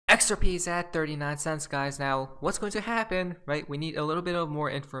XRP is at 39 cents, guys. Now, what's going to happen, right? We need a little bit of more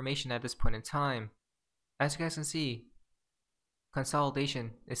information at this point in time. As you guys can see,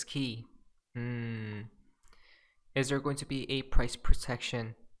 consolidation is key. Is there going to be a price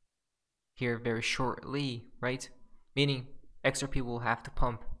protection here very shortly, right? Meaning XRP will have to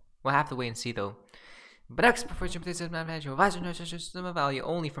pump. We'll have to wait and see though. But XRP is advisor system of value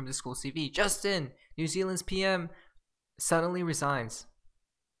only from the school CV. Justin, New Zealand's PM, suddenly resigns.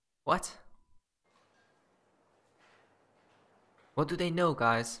 What? What do they know,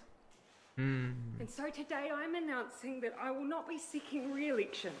 guys? And so today I'm announcing that I will not be seeking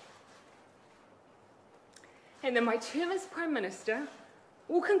re-election. And that my term as Prime Minister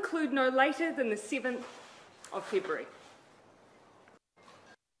will conclude no later than the 7th of February.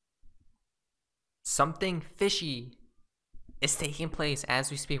 Something fishy is taking place as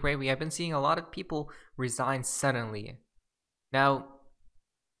we speak, right? We have been seeing a lot of people resign suddenly. Now,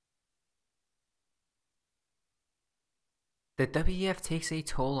 the WEF takes a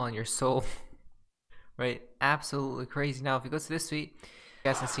toll on your soul, right? Absolutely crazy. Now, if you go to this tweet, you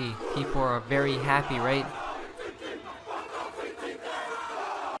guys can see people are very happy, right?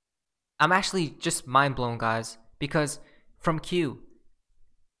 I'm actually just mind blown, guys, because from Q,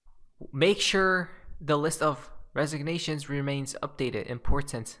 make sure the list of resignations remains updated.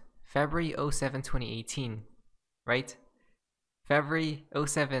 Important. February 07, 2018, right? February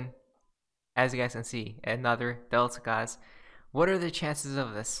 07, as you guys can see, another delta, guys. What are the chances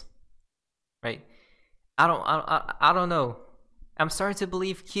of this? Right? I don't know. I'm starting to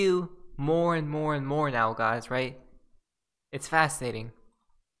believe Q more and more and more now, guys, right? It's fascinating.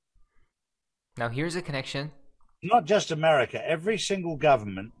 Now here's a connection. Not just America, every single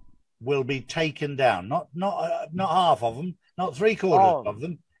government will be taken down. Not half of them, not three-quarters of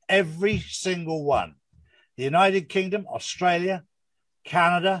them, every single one. The United Kingdom, Australia,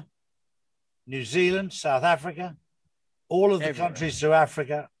 Canada, New Zealand, South Africa, all of the countries through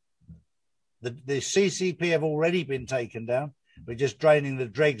Africa. The CCP have already been taken down. We're just draining the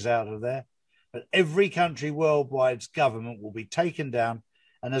dregs out of there. But every country worldwide's government will be taken down.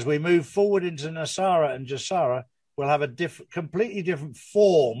 And as we move forward into Nasara and Jassara, we'll have a completely different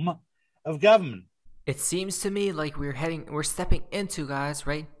form of government. It seems to me like we're stepping into, guys,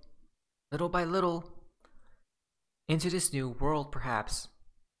 right? Little by little, into this new world, perhaps,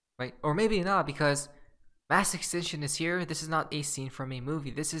 right? Or maybe not, because mass extinction is here. This is not a scene from a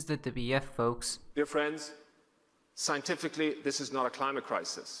movie. This is the WEF, folks. Dear friends, scientifically, this is not a climate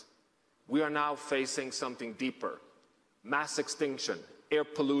crisis. We are now facing something deeper. Mass extinction, air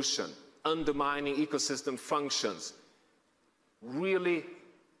pollution, undermining ecosystem functions, really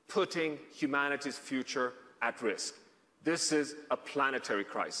putting humanity's future at risk. This is a planetary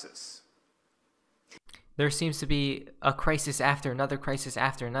crisis. There seems to be a crisis after another crisis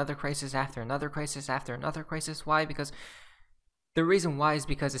after another crisis after another crisis after another crisis. Why? Because the reason why is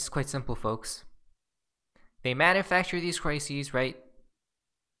because it's quite simple, folks. They manufacture these crises, right,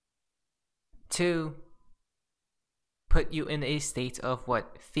 to put you in a state of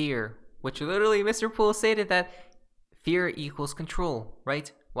what? Fear. Which literally Mr. Poole stated that fear equals control,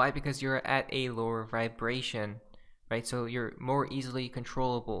 right? Why? Because you're at a lower vibration, right? So you're more easily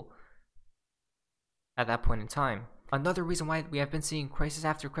controllable at that point in time. Another reason why we have been seeing crisis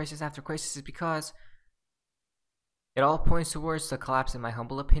after crisis after crisis is because it all points towards the collapse, in my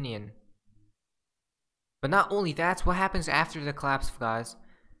humble opinion. But not only that, what happens after the collapse, guys?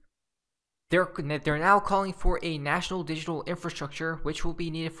 They're now calling for a national digital infrastructure, which will be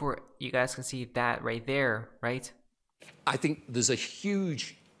needed for, you guys can see that right there, right? I think there's a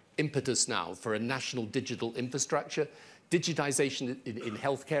huge impetus now for a national digital infrastructure. Digitization in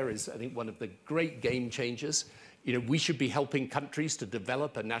healthcare is, I think, one of the great game changers. You know, we should be helping countries to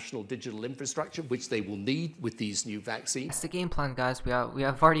develop a national digital infrastructure, which they will need with these new vaccines. That's the game plan, guys. We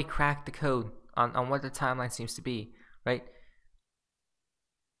have already cracked the code on what the timeline seems to be, right?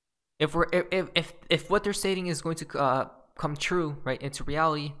 If what they're stating is going to come true, right, into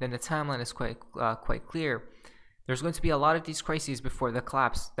reality, then the timeline is quite clear. There's going to be a lot of these crises before the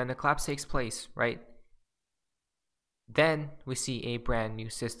collapse. Then the collapse takes place, right? Then we see a brand new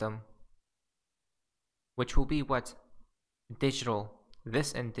system, which will be what? Digital.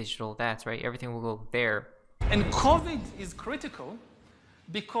 This and digital that, right? Everything will go there. And COVID is critical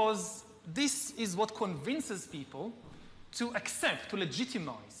because this is what convinces people to accept, to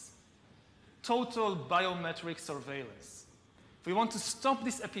legitimize total biometric surveillance. If we want to stop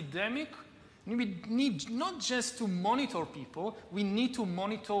this epidemic, we need not just to monitor people, we need to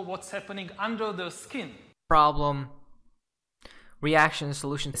monitor what's happening under their skin. Problem, reaction,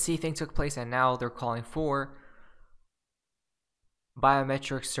 solution. The C thing took place, and now they're calling for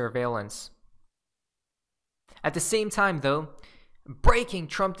biometric surveillance. At the same time, though, breaking,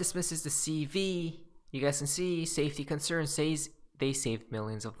 Trump dismisses the CV. You guys can see safety concerns, says they saved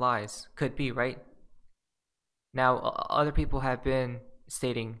millions of lives. Could be, right? Now, other people have been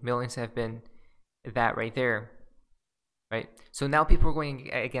stating millions have been that right there, right? So now people are going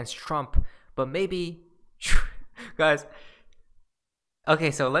against Trump, but maybe, guys,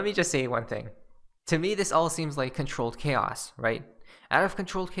 okay, so let me just say one thing. To me, this all seems like controlled chaos, right? Out of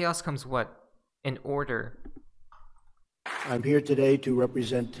controlled chaos comes what? An order. I'm here today to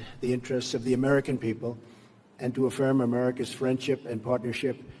represent the interests of the American people and to affirm America's friendship and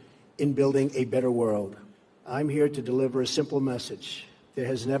partnership in building a better world. I'm here to deliver a simple message. There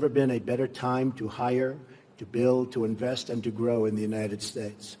has never been a better time to hire, to build, to invest, and to grow in the United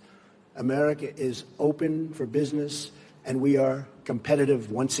States. America is open for business, and we are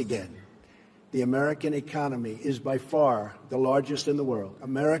competitive once again. The American economy is by far the largest in the world.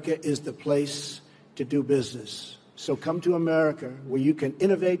 America is the place to do business. So come to America, where you can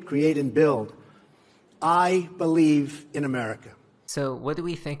innovate, create, and build. I believe in America. So what do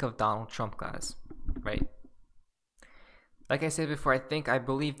we think of Donald Trump, guys? Right? Like I said before, I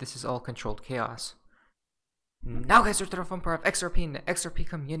believe this is all controlled chaos. Now, guys, we're to the fun part of XRP and the XRP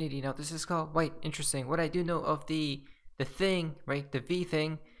community. Now, this is called, wait, interesting. What I do know of the thing, right, the V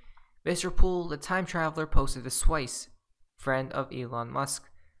thing, Mr. Poole, the time traveler, posted this twice. Friend of Elon Musk.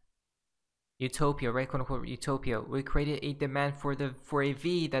 Utopia, right, quote unquote utopia. We created a demand for a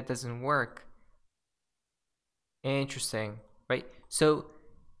V that doesn't work. Interesting, right? So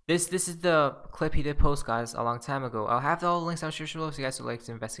this is the clip he did post, guys, a long time ago. I'll have all the links down below so you guys would like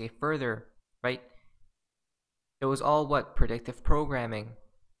to investigate further, right? It was all what? Predictive programming.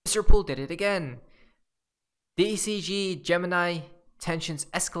 Mr. Poole did it again. DCG Gemini tensions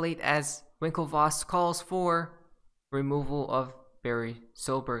escalate as Winklevoss calls for removal of Barry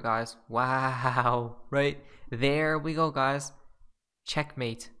Silber, guys. Wow, right? There we go, guys.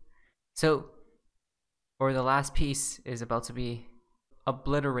 Checkmate. So, or the last piece is about to be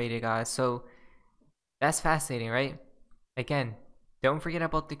obliterated, guys. So, that's fascinating, right? Again, don't forget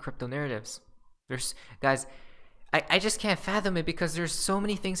about the crypto narratives. There's, guys, I just can't fathom it because there's so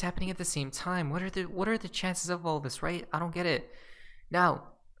many things happening at the same time. What are the chances of all this, right? I don't get it. Now,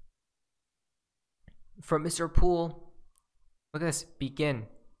 from Mr. Poole, look at this. Begin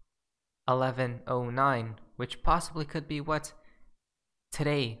 11:09, which possibly could be what?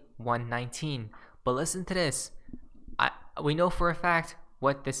 Today, 1:19. But listen to this. We know for a fact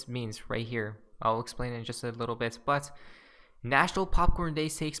what this means right here. I'll explain in just a little bit. But National Popcorn Day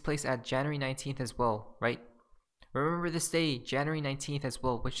takes place at January 19th as well, right? Remember this day, January 19th as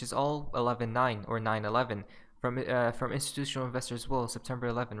well, which is all 11/9 or 9/11 from institutional investors as well, September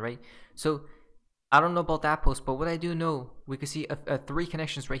 11, right? So I don't know about that post, but what I do know, we can see three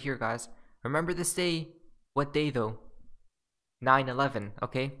connections right here, guys. Remember this day. What day though? 9/11,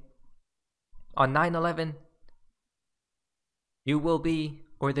 okay? On 9/11, you will be,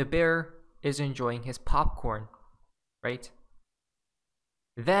 or the bear is enjoying his popcorn, right?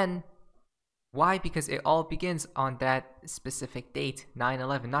 Then, why? Because it all begins on that specific date,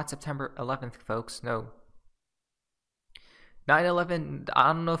 9/11, not September 11th, folks, no. 9/11,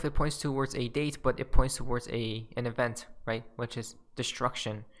 I don't know if it points towards a date, but it points towards an event, right? Which is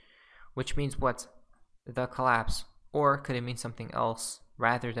destruction, which means what? The collapse. Or could it mean something else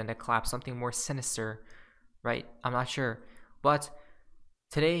rather than the collapse, something more sinister, right? I'm not sure. But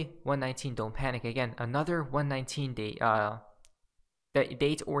today, 119, don't panic. Again, another 119 date, the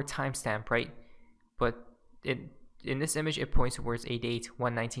date or timestamp, right? But in this image, it points towards a date,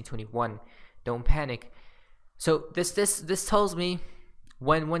 11921. Don't panic. So this tells me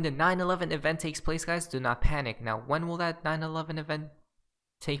when the 9/11 event takes place, guys, do not panic. Now, when will that 9/11 event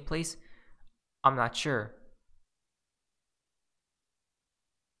take place? I'm not sure.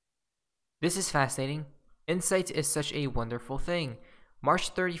 This is fascinating. Insight is such a wonderful thing.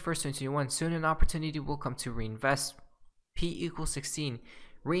 March 31st, 2021, soon an opportunity will come to reinvest. P equals 16.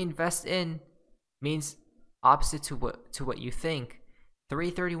 Reinvest in means opposite to what you think.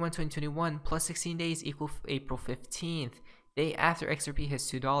 3/31/2021 plus 16 days equal April 15th. Day after XRP hits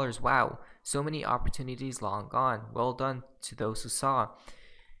 $2. Wow, so many opportunities long gone. Well done to those who saw.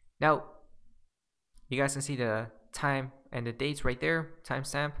 Now, you guys can see the time and the dates right there,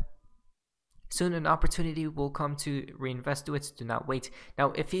 timestamp. Soon an opportunity will come to reinvest. Do it. Do not wait.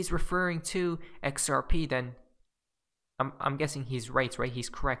 Now, if he's referring to XRP, then I'm guessing he's right? He's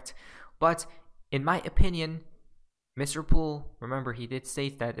correct. But in my opinion, Mr. Poole, remember, he did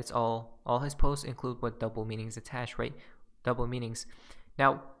state that it's all his posts include what double meanings attached, right? Double meanings.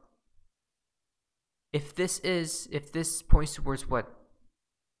 Now, if this points towards what?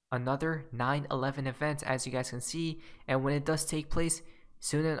 Another 9/11 event, as you guys can see, and when it does take place,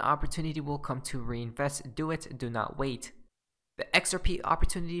 soon an opportunity will come to reinvest. Do it, do not wait. The XRP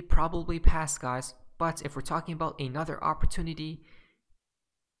opportunity probably passed, guys, but if we're talking about another opportunity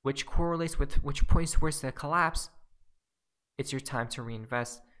which correlates with, which points towards the collapse, it's your time to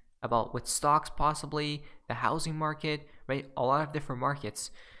reinvest. About with stocks, possibly the housing market, right? A lot of different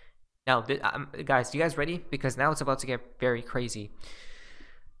markets. Now, guys, you guys ready? Because now it's about to get very crazy.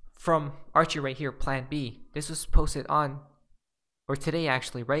 From Archie right here, Plan B. This was posted on, or today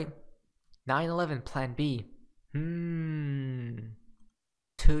actually, right? 9/11 Plan B.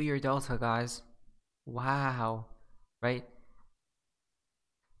 2-year delta, guys. Wow, right?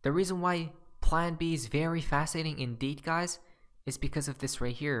 The reason why Plan B is very fascinating indeed, guys, is because of this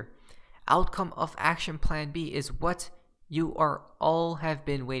right here. Outcome of action Plan B is what you are all have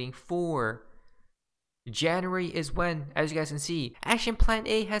been waiting for. January is when, as you guys can see, Action Plan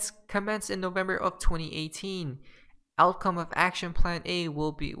A has commenced in November of 2018. Outcome of Action Plan A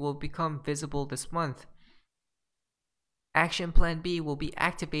will become visible this month. Action Plan B will be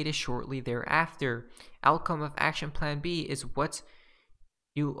activated shortly thereafter. Outcome of Action Plan B is what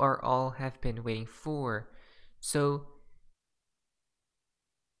you are all have been waiting for. So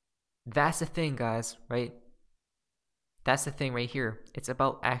that's the thing, guys, right? That's the thing right here. It's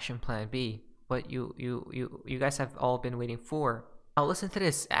about Action Plan B. What you guys have all been waiting for. Now listen to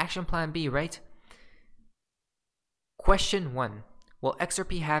this. Action Plan B, right? Question 1. Will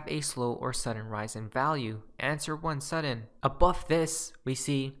XRP have a slow or sudden rise in value? Answer 1, sudden. Above this, we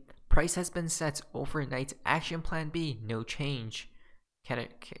see price has been set overnight. Action Plan B, no change.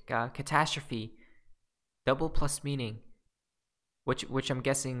 Catastrophe, double plus meaning, which I'm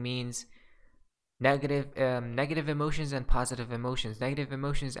guessing means negative emotions and positive emotions. Negative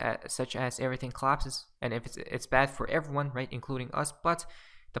emotions such as everything collapses, and if it's bad for everyone, right, including us. But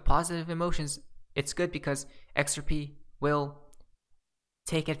the positive emotions, it's good because XRP will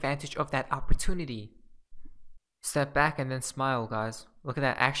take advantage of that opportunity. Step back and then smile, guys. Look at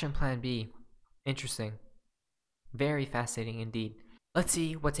that. Action Plan B. Interesting. Very fascinating indeed. Let's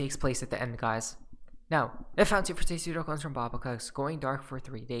see what takes place at the end, guys. Now, the fountain for today's video comes from Babaca's going dark for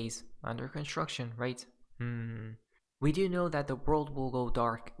 3 days. Under construction, right? We do know that the world will go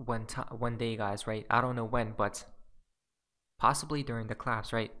dark one day, guys, right? I don't know when, but possibly during the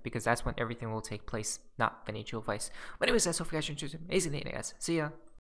collapse, right? Because that's when everything will take place, not financial advice. But anyways, that's all for you guys. Amazing day, guys. See ya.